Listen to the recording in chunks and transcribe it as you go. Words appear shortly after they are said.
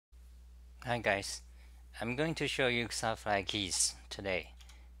Hi guys, I'm going to show you Xafly keys today.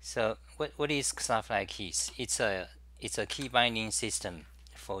 So what is Xafly keys? It's a key binding system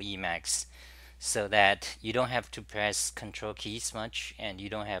for Emacs, so that you don't have to press control keys much, and you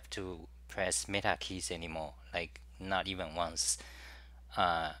don't have to press meta keys anymore, like not even once.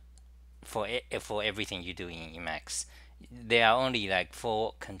 Uh, for everything you do in Emacs, there are only like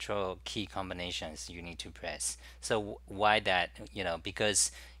four control key combinations you need to press. So why that? Because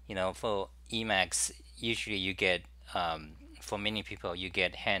for Emacs usually you get, for many people you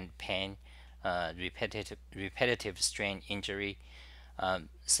get hand pain, repetitive strain injury.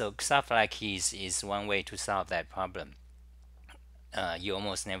 So Xafly keys is one way to solve that problem. You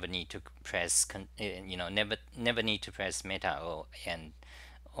almost never need to press never need to press meta, or and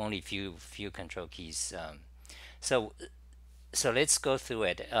only few control keys. So so let's go through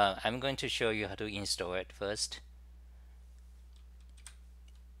it. I'm going to show you how to install it first.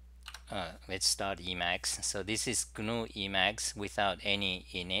 Let's start Emacs. So this is GNU Emacs without any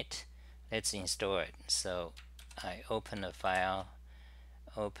init. Let's install it. So I open a file,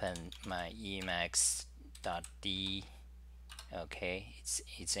 open my emacs.d. Okay,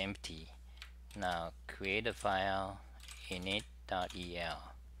 it's empty. Now create a file,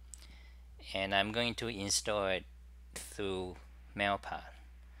 init.el, and I'm going to install it through mailpath.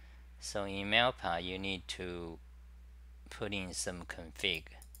 So in mailpath you need to put in some config,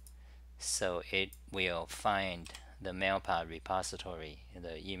 so it will find the mailpath repository in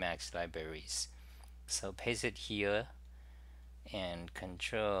the Emacs libraries. So paste it here and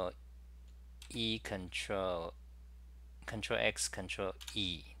control E, control X, control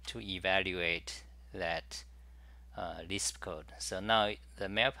E to evaluate that Lisp code. So now the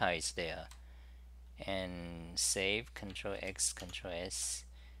mailpath is there, and save, control X, control S.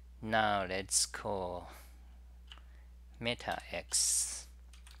 Now let's call meta X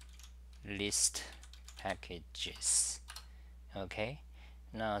list packages. Okay,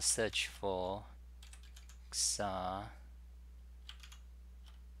 now search for Xafly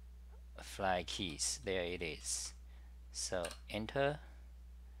keys. There it is. So enter,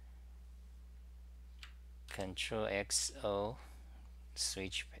 control X O,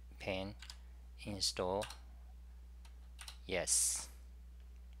 switch pane, install. Yes.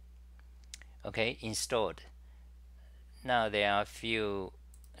 Okay, installed. Now there are a few.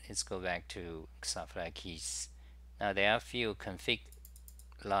 Let's go back to Xafly keys. Now there are a few config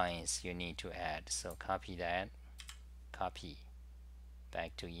lines you need to add. So copy that, copy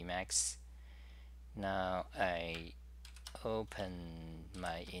back to Emacs. Now I open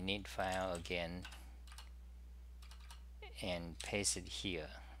my init file again and paste it here.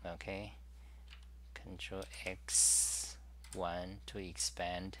 Okay, control X1 to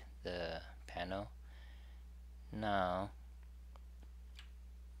expand the panel. Now,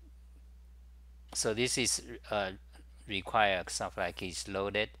 so this is require Xafly keys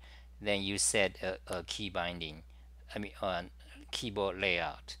loaded. Then you set a key binding, I mean keyboard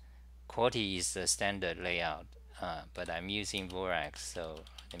layout. QWERTY is the standard layout, but I'm using Vorak, so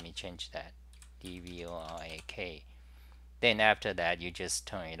let me change that. DVORAK. Then after that you just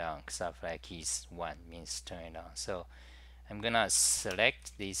turn it on. Xafly keys 1 means turn it on. So I'm gonna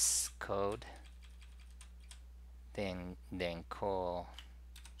select this code, then call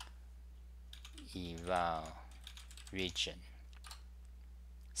eval region.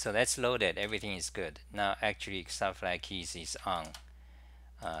 So that's loaded, everything is good. Now actually Xafly keys is on.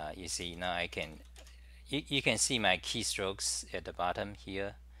 You see now you can see my keystrokes at the bottom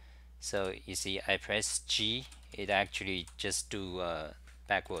here. So you see I press G, it actually just do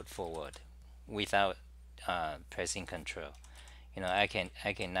backward forward without pressing control. I can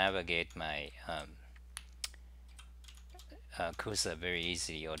navigate my cursor very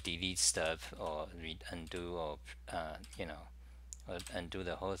easily, or delete stuff, or undo, or or undo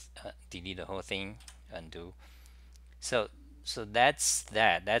the whole delete the whole thing, undo. So that's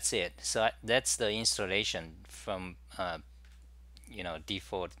it. So that's the installation from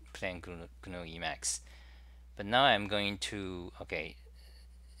default plain GNU Emacs. But now I'm going to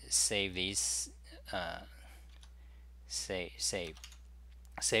save these, save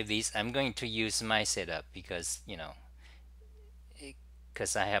these. I'm going to use my setup because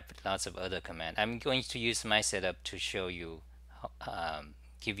I have lots of other commands. I'm going to use my setup to show you,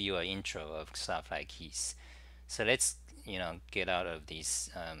 give you an intro of Xafly keys. So let's get out of this.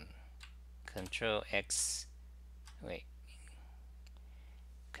 Control X, wait,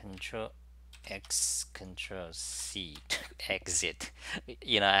 Control X, Control C to exit.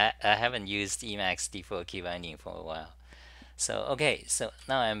 I haven't used Emacs default key binding for a while. So okay, so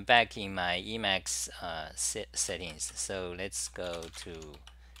now I'm back in my Emacs settings. So let's go to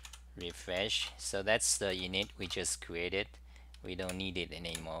refresh. So that's the init we just created. We don't need it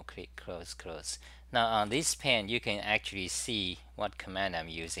anymore. Click close, close. Now on this pane you can actually see what command I'm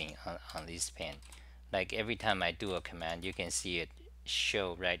using on this pane. Like every time I do a command, you can see it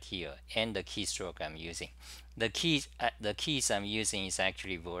show right here and the keystroke I'm using. The keys I'm using is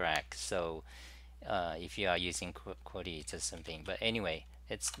actually Vorak. So if you are using QWERTY, it's just something. But anyway,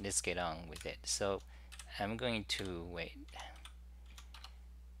 let's get on with it. So I'm going to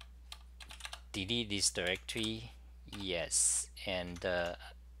delete this directory, yes, and delete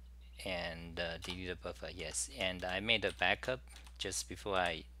the buffer, yes, and I made a backup just before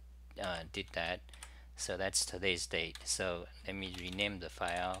I did that. So that's today's date. So let me rename the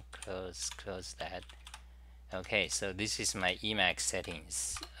file, close that. Okay, so this is my emacs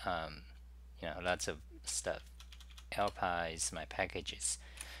settings. Lots of stuff. Alpha is my packages.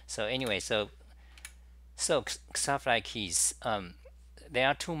 So anyway, so Xafly keys, there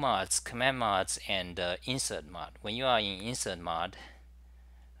are two mods, command mods and insert mod. When you are in insert mod,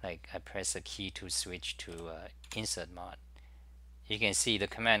 like I press a key to switch to insert mod, you can see the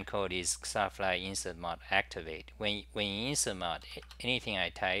command code is Xafly insert mod activate. When in insert mod, anything I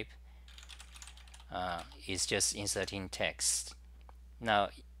type is just inserting text. Now,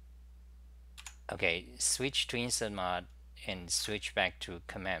 okay, switch to insert mod and switch back to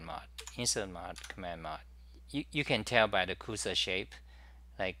command mod. Insert mod, command mod. You can tell by the cursor shape.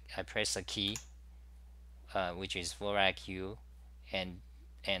 Like I press a key, which is Vorak U, and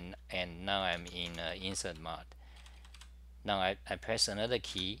now I'm in insert mod. Now I press another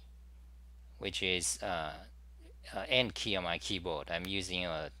key, which is End key on my keyboard. I'm using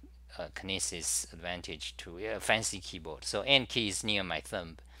a Kinesis Advantage to a fancy keyboard. So End key is near my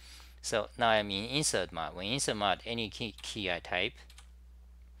thumb. So now I'm in insert mod. When insert mod, any key I type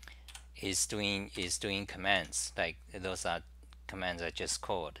is doing commands. Like those are commands I just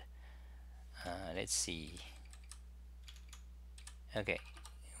called. Let's see. Okay,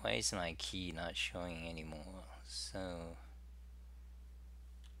 why is my key not showing anymore? So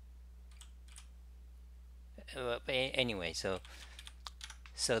anyway, so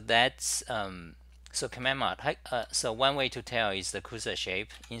that's so command mod. So one way to tell is the cursor shape: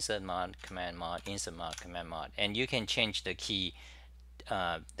 insert mod, command mod, insert mod, command mod, and you can change the key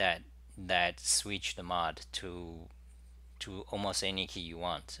that switch the mod to almost any key you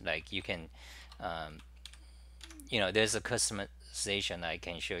want. Like you can, there's a customization I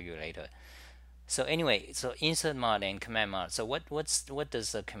can show you later. So anyway, so insert mod and command mod. So what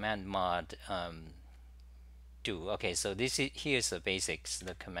does the command mod do? Okay, so here's the basics,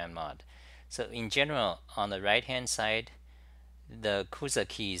 the command mod. So in general, on the right hand side, the cursor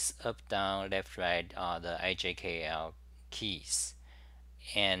keys up, down, left, right are the IJKL keys,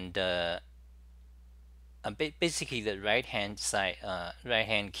 and basically the right hand side, right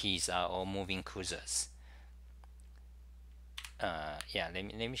hand keys are all moving cursors. Yeah, let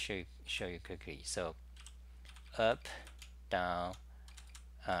me show you quickly. So up, down,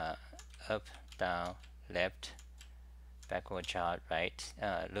 up, down, left, backward chart, right.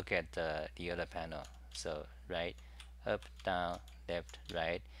 Look at the other panel. So right, up, down, left,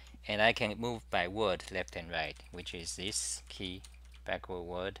 right, and I can move by word left and right, which is this key, backward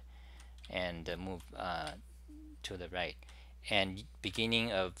word, and move to the right, and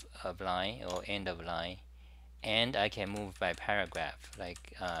beginning of line or end of line, and I can move by paragraph,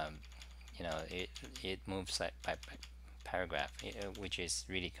 like it moves like by paragraph, which is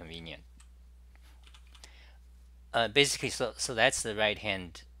really convenient. Basically, so that's the right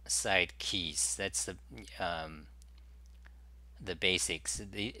hand side keys. That's the basics.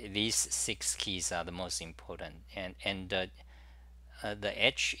 These 6 keys are the most important, and the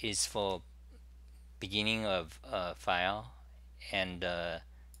H is for beginning of file, and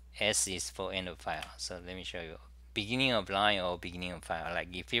S is for end of file. So let me show you beginning of line or beginning of file.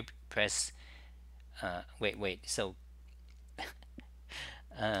 Like if you press wait, so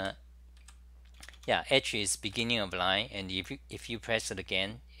yeah, H is beginning of line, and if you press it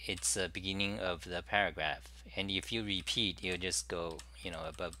again, it's the beginning of the paragraph, and if you repeat, you'll just go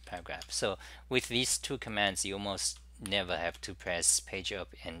above paragraph. So with these two commands, you almost never have to press page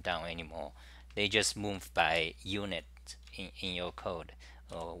up and down anymore. They just move by unit in your code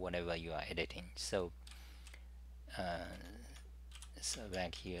or whatever you are editing. So so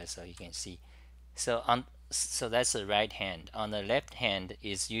back here, so you can see. So that's the right hand. On the left hand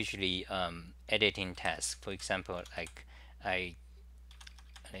is usually editing task. For example, like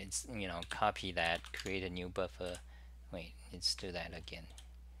let's copy that, create a new buffer. Wait, let's do that again.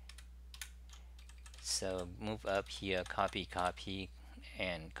 So move up here, copy,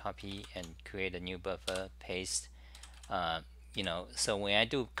 and create a new buffer, paste. so when I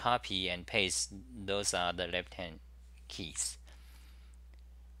do copy and paste, those are the left hand keys.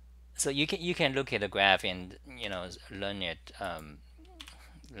 So you can look at the graph and learn it,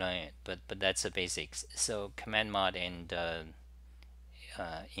 but that's the basics. So command mod and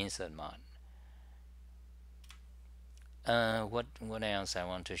insert mod. What else I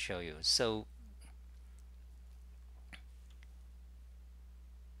want to show you? So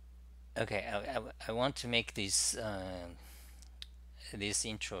okay, I want to make this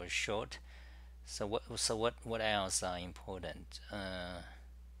intro short. So what else are important?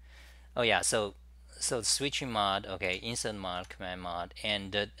 Oh yeah, so switching mod, okay, insert mod, command mod,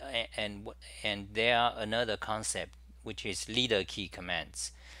 and there are another concept which is leader key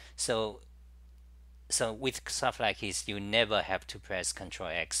commands. So with stuff like this, you never have to press Control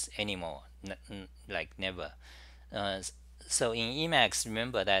X anymore, like never. Uh, so in Emacs,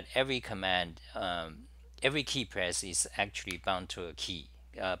 remember that every command, every key press is actually bound to a key,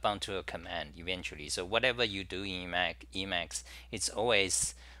 bound to a command eventually. So whatever you do in Emacs, it's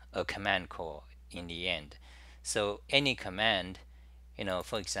always a command call in the end. So any command,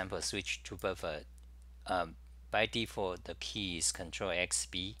 for example, switch to buffer, by default the key is Control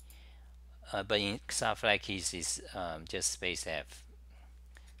XB, but in stuff like this is just space F.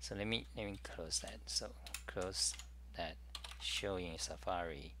 So let me close that. So close that, showing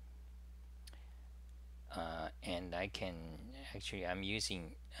Safari, and I can actually I'm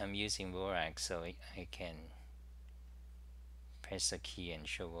using Vorak, so I can press a key and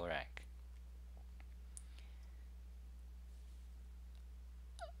show Vorak.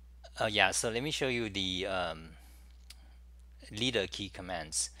 Oh yeah, so let me show you the leader key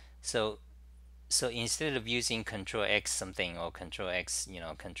commands. So instead of using Control X something or Control X,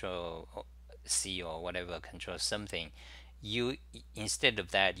 Control C or whatever, Control something, you instead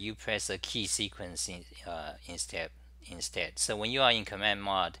of that you press a key sequence instead. So when you are in command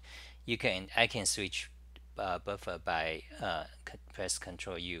mod, I can switch buffer by press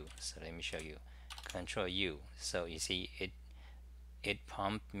Control U. So let me show you, Control U. So you see it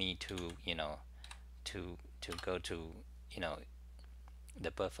prompt me to to go to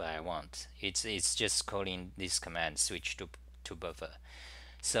the buffer I want. It's just calling this command switch to buffer.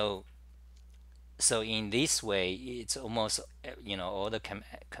 So in this way, it's almost all the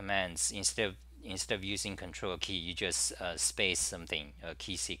commands, instead of using control key, you just space something, a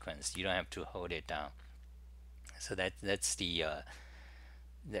key sequence. You don't have to hold it down. So that's the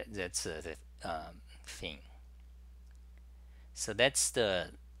thing. So that's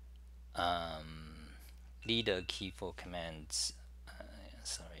the leader key for commands.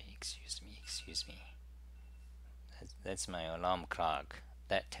 Sorry, excuse me. That's my alarm clock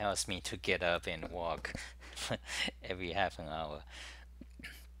that tells me to get up and walk every half an hour.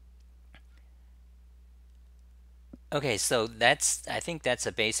 Okay, so I think that's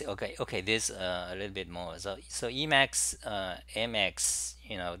a basic. Okay, there's a little bit more. So Emacs, Mx,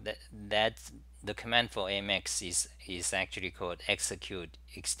 that the command for Mx is actually called execute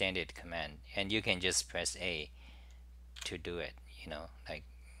extended command, and you can just press A to do it. Like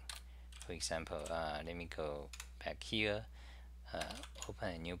for example, let me go back here, open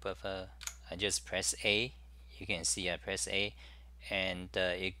a new buffer. I just press A. You can see I press A, and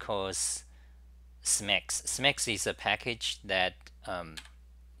it calls smex. Smex is a package that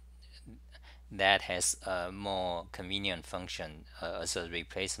has a more convenient function as a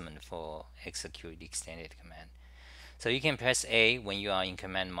replacement for execute extended command. So you can press A when you are in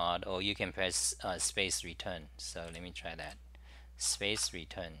command mod, or you can press space return. So let me try that. Space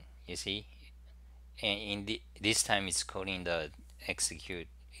return. You see, and this time it's calling the execute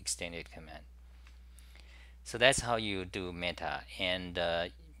extended command. So that's how you do meta, and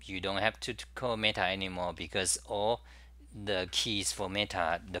you don't have to call meta anymore, because all the keys for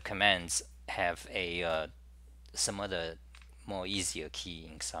meta, the commands, have a some other more easier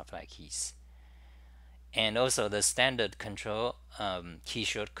keying stuff like keys. And also the standard control key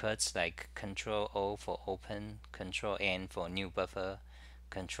shortcuts like Control O for open, Control N for new buffer,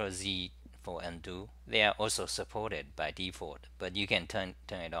 Control Z for undo, they are also supported by default, but you can turn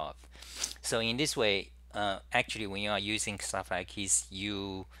it off. So in this way, actually when you are using stuff like keys,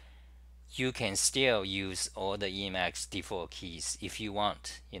 you can still use all the Emacs default keys if you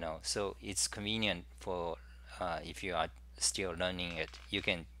want, so it's convenient for if you are still learning it, you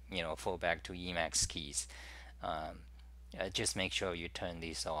can fall back to Emacs keys. Just make sure you turn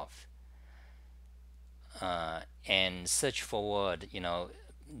these off, and search forward,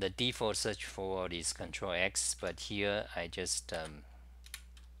 the default search forward is Control X, but here I just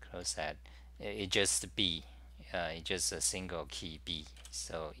close that. It just B, it's just a single key B.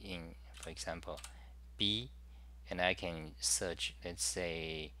 So in, for example, B, and I can search, let's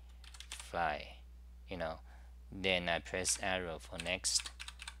say, fly, you know, then I press arrow for next,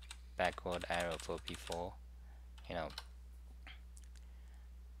 backward arrow for before, you know.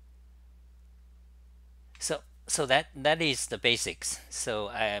 So that is the basics. So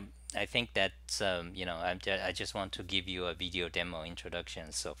I think that I just want to give you a video demo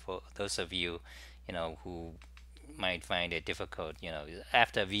introduction. So for those of you, who might find it difficult,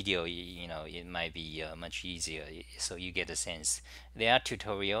 after video, it might be much easier. So you get a sense. There are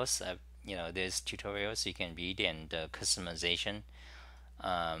tutorials. There's tutorials you can read, and customization.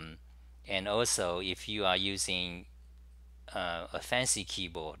 Um, and also, if you are using a fancy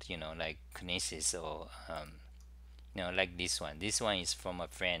keyboard, like Kinesis, or like this one. This one is from a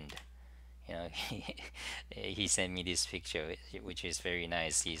friend. He sent me this picture, which is very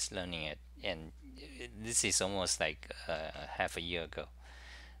nice. He's learning it, and this is almost like half a year ago.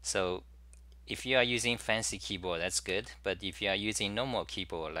 So if you are using fancy keyboard, that's good. But if you are using normal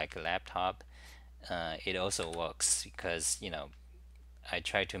keyboard like a laptop, it also works, because I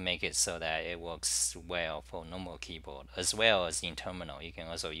try to make it so that it works well for normal keyboard as well as in terminal. You can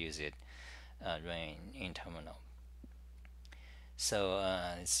also use it running in terminal. So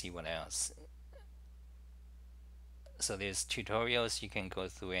let's see what else. So there's tutorials you can go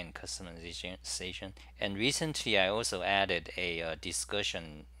through, and customization. And recently I also added a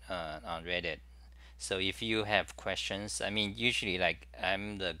discussion on Reddit. So if you have questions, I mean, usually, like,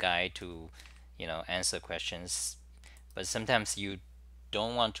 I'm the guy to answer questions, but sometimes you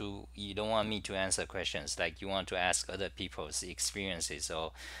don't want me to answer questions, like you want to ask other people's experiences,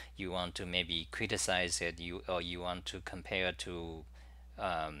 or you want to maybe criticize it, or you want to compare to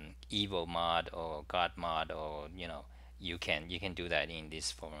evil mod or god mod, or you can do that in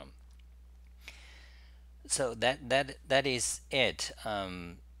this forum. So that is it.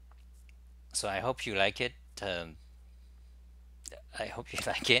 So I hope you like it. I hope you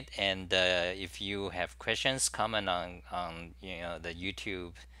like it, and if you have questions, comment on the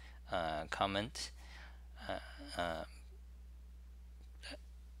YouTube comment.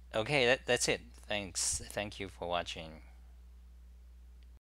 Okay, that's it. Thank you for watching.